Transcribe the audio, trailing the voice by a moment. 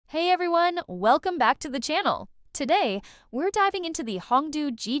welcome back to the channel. Today, we're diving into the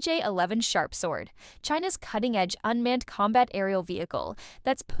Hongdu GJ-11 Sharp Sword, China's cutting-edge unmanned combat aerial vehicle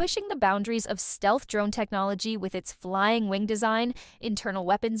that's pushing the boundaries of stealth drone technology with its flying wing design, internal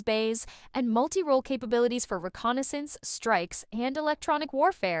weapons bays, and multi-role capabilities for reconnaissance, strikes, and electronic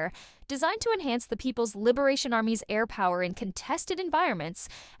warfare. Designed to enhance the People's Liberation Army's air power in contested environments.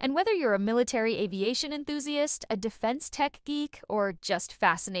 And whether you're a military aviation enthusiast, a defense tech geek, or just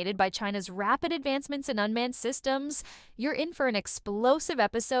fascinated by China's rapid advancements in unmanned systems, you're in for an explosive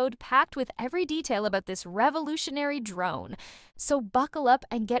episode packed with every detail about this revolutionary drone. So buckle up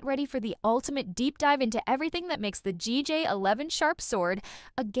and get ready for the ultimate deep dive into everything that makes the GJ-11 Sharp Sword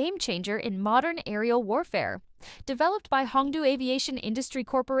a game-changer in modern aerial warfare. Developed by Hongdu Aviation Industry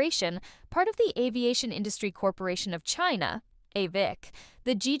Corporation, part of the Aviation Industry Corporation of China, AVIC,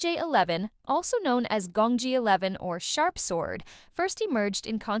 the GJ-11, also known as Hongdu GJ-11 or Sharp Sword, first emerged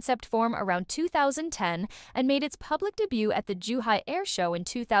in concept form around 2010 and made its public debut at the Zhuhai Air Show in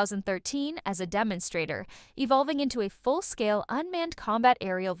 2013 as a demonstrator, evolving into a full-scale unmanned combat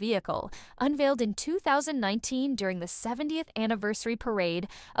aerial vehicle, unveiled in 2019 during the 70th anniversary parade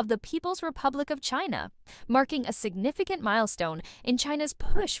of the People's Republic of China, marking a significant milestone in China's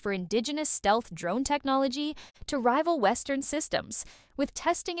push for indigenous stealth drone technology to rival Western systems, with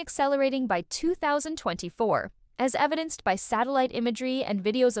testing accelerating by 2024, as evidenced by satellite imagery and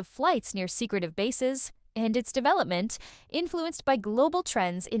videos of flights near secretive bases, and its development, influenced by global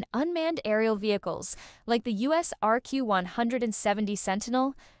trends in unmanned aerial vehicles like the US RQ-170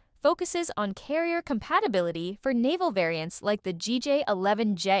 Sentinel, focuses on carrier compatibility for naval variants like the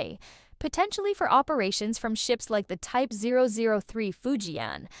GJ-11J, potentially for operations from ships like the Type 003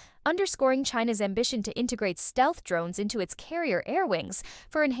 Fujian, underscoring China's ambition to integrate stealth drones into its carrier air wings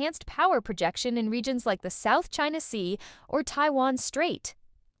for enhanced power projection in regions like the South China Sea or Taiwan Strait.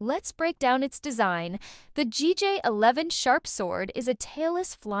 Let's break down its design. The GJ-11 Sharp Sword is a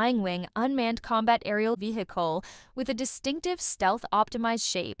tailless flying wing unmanned combat aerial vehicle with a distinctive stealth-optimized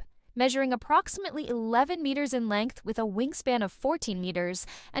shape, measuring approximately 11 meters in length with a wingspan of 14 meters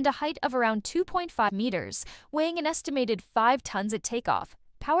and a height of around 2.5 meters, weighing an estimated 5 tons at takeoff.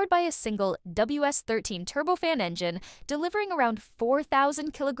 Powered by a single WS-13 turbofan engine, delivering around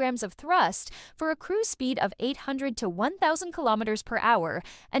 4,000 kilograms of thrust for a cruise speed of 800 to 1,000 kilometers per hour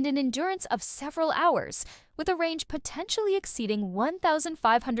and an endurance of several hours, with a range potentially exceeding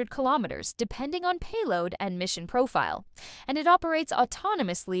 1,500 kilometers depending on payload and mission profile. And it operates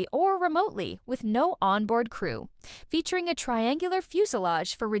autonomously or remotely with no onboard crew, featuring a triangular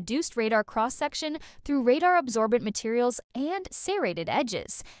fuselage for reduced radar cross-section through radar-absorbent materials and serrated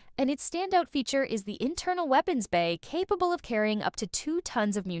edges. And its standout feature is the internal weapons bay capable of carrying up to 2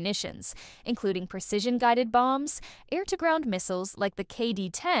 tons of munitions, including precision-guided bombs, air-to-ground missiles like the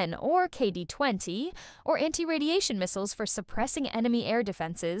KD-10 or KD-20, or anti-radiation missiles for suppressing enemy air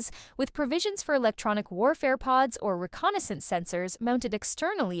defenses, with provisions for electronic warfare pods or reconnaissance sensors mounted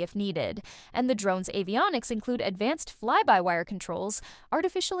externally if needed. And the drone's avionics include advanced fly-by-wire controls,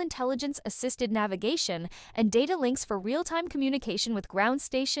 artificial intelligence-assisted navigation, and data links for real-time communication with ground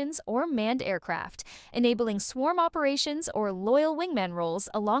stations or manned aircraft, enabling swarm operations or loyal wingman roles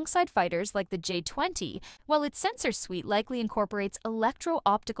alongside fighters like the J-20, while its sensor suite likely incorporates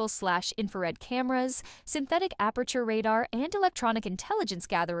electro-optical/infrared cameras, synthetic aperture radar, and electronic intelligence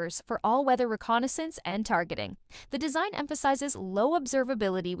gatherers for all-weather reconnaissance and targeting. The design emphasizes low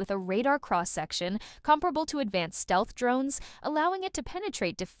observability with a radar cross-section comparable to advanced stealth drones, allowing it to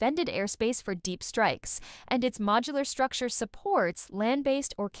penetrate defended airspace for deep strikes, and its modular structure supports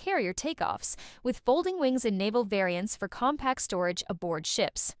land-based or carrier takeoffs, with folding wings in naval variants for compact storage aboard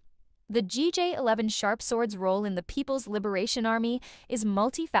ships. The GJ-11 Sharp Sword's role in the People's Liberation Army is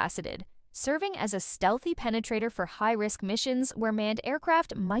multifaceted, serving as a stealthy penetrator for high-risk missions where manned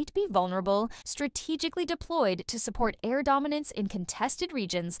aircraft might be vulnerable, strategically deployed to support air dominance in contested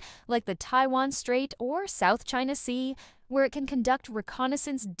regions like the Taiwan Strait or South China Sea, where it can conduct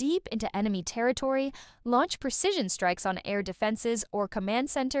reconnaissance deep into enemy territory, launch precision strikes on air defenses or command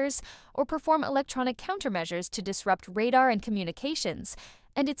centers, or perform electronic countermeasures to disrupt radar and communications.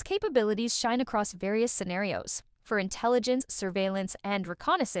 And its capabilities shine across various scenarios. For intelligence, surveillance, and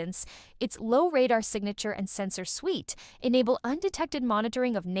reconnaissance, its low radar signature and sensor suite enable undetected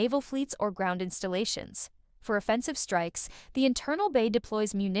monitoring of naval fleets or ground installations. For offensive strikes, the internal bay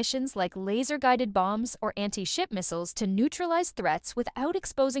deploys munitions like laser-guided bombs or anti-ship missiles to neutralize threats without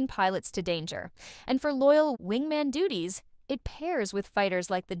exposing pilots to danger. And for loyal wingman duties, it pairs with fighters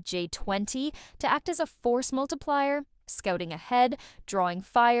like the J-20 to act as a force multiplier, scouting ahead, drawing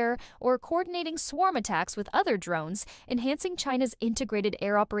fire, or coordinating swarm attacks with other drones, enhancing China's integrated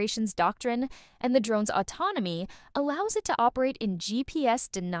air operations doctrine, and the drone's autonomy allows it to operate in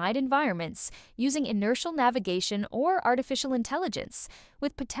GPS-denied environments using inertial navigation or artificial intelligence,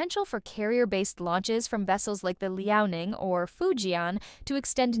 with potential for carrier-based launches from vessels like the Liaoning or Fujian to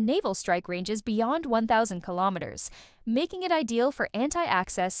extend naval strike ranges beyond 1,000 kilometers, making it ideal for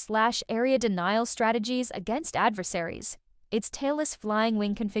anti-access/area denial strategies against adversaries. Its tailless flying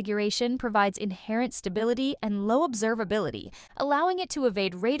wing configuration provides inherent stability and low observability, allowing it to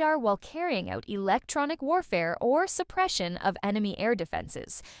evade radar while carrying out electronic warfare or suppression of enemy air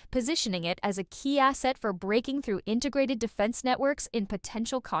defenses, positioning it as a key asset for breaking through integrated defense networks in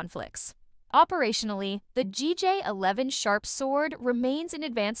potential conflicts. Operationally, the GJ-11 Sharp Sword remains in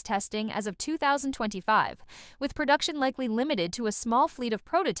advanced testing as of 2025, with production likely limited to a small fleet of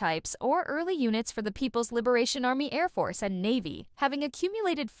prototypes or early units for the People's Liberation Army Air Force and Navy, having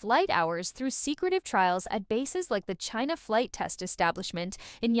accumulated flight hours through secretive trials at bases like the China Flight Test Establishment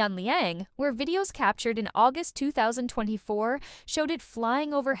in Yanliang, where videos captured in August 2024 showed it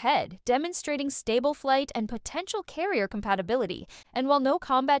flying overhead, demonstrating stable flight and potential carrier compatibility. And while no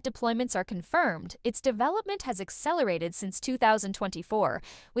combat deployments are confirmed, its development has accelerated since 2024,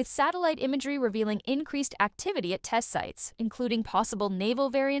 with satellite imagery revealing increased activity at test sites, including possible naval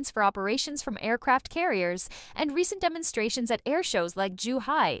variants for operations from aircraft carriers, and recent demonstrations at air shows like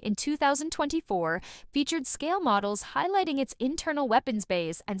Zhuhai in 2024 featured scale models highlighting its internal weapons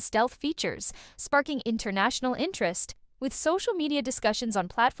bays and stealth features, sparking international interest, with social media discussions on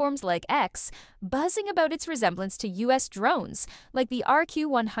platforms like X buzzing about its resemblance to U.S. drones, like the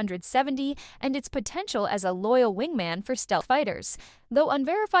RQ-170 and its potential as a loyal wingman for stealth fighters, though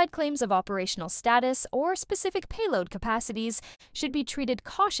unverified claims of operational status or specific payload capacities should be treated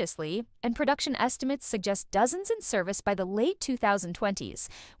cautiously, and production estimates suggest dozens in service by the late 2020s,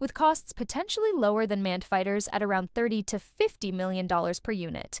 with costs potentially lower than manned fighters at around $30 to $50 million per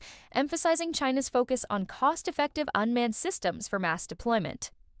unit, emphasizing China's focus on cost-effective unmanned systems for mass deployment.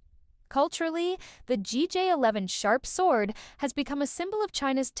 Culturally, the GJ-11 Sharp Sword has become a symbol of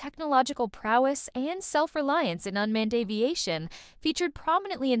China's technological prowess and self-reliance in unmanned aviation, featured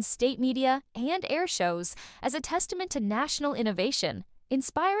prominently in state media and air shows as a testament to national innovation,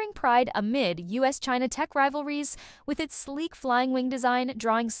 inspiring pride amid U.S.-China tech rivalries, with its sleek flying wing design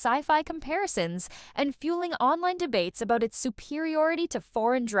drawing sci-fi comparisons and fueling online debates about its superiority to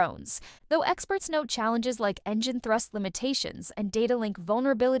foreign drones, though experts note challenges like engine thrust limitations and data link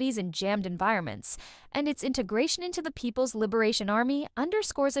vulnerabilities in jammed environments, and its integration into the People's Liberation Army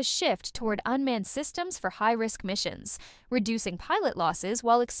underscores a shift toward unmanned systems for high-risk missions, reducing pilot losses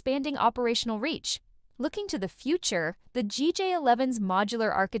while expanding operational reach. Looking to the future, the GJ-11's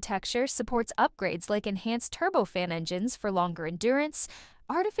modular architecture supports upgrades like enhanced turbofan engines for longer endurance,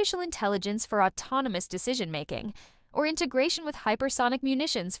 artificial intelligence for autonomous decision-making, or integration with hypersonic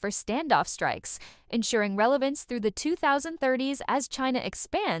munitions for standoff strikes, ensuring relevance through the 2030s as China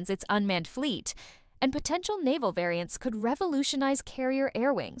expands its unmanned fleet. And potential naval variants could revolutionize carrier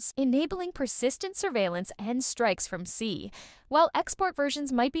air wings, enabling persistent surveillance and strikes from sea, while export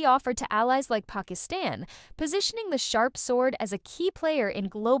versions might be offered to allies like Pakistan, positioning the Sharp Sword as a key player in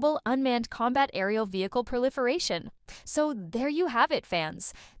global unmanned combat aerial vehicle proliferation. So there you have it,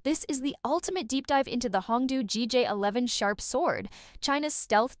 fans. This is the ultimate deep dive into the Hongdu GJ-11 Sharp Sword, China's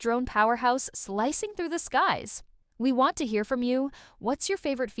stealth drone powerhouse slicing through the skies. We want to hear from you. What's your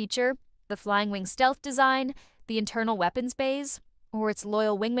favorite feature? The flying wing stealth design, the internal weapons bays, or its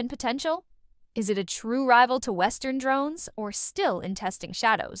loyal wingman potential? Is it a true rival to Western drones, or still in testing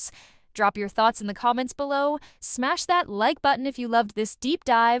shadows? Drop your thoughts in the comments below, smash that like button if you loved this deep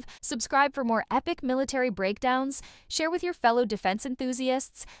dive, subscribe for more epic military breakdowns, share with your fellow defense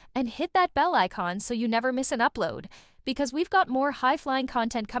enthusiasts, and hit that bell icon so you never miss an upload, because we've got more high-flying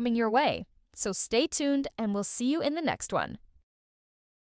content coming your way. So stay tuned, and we'll see you in the next one.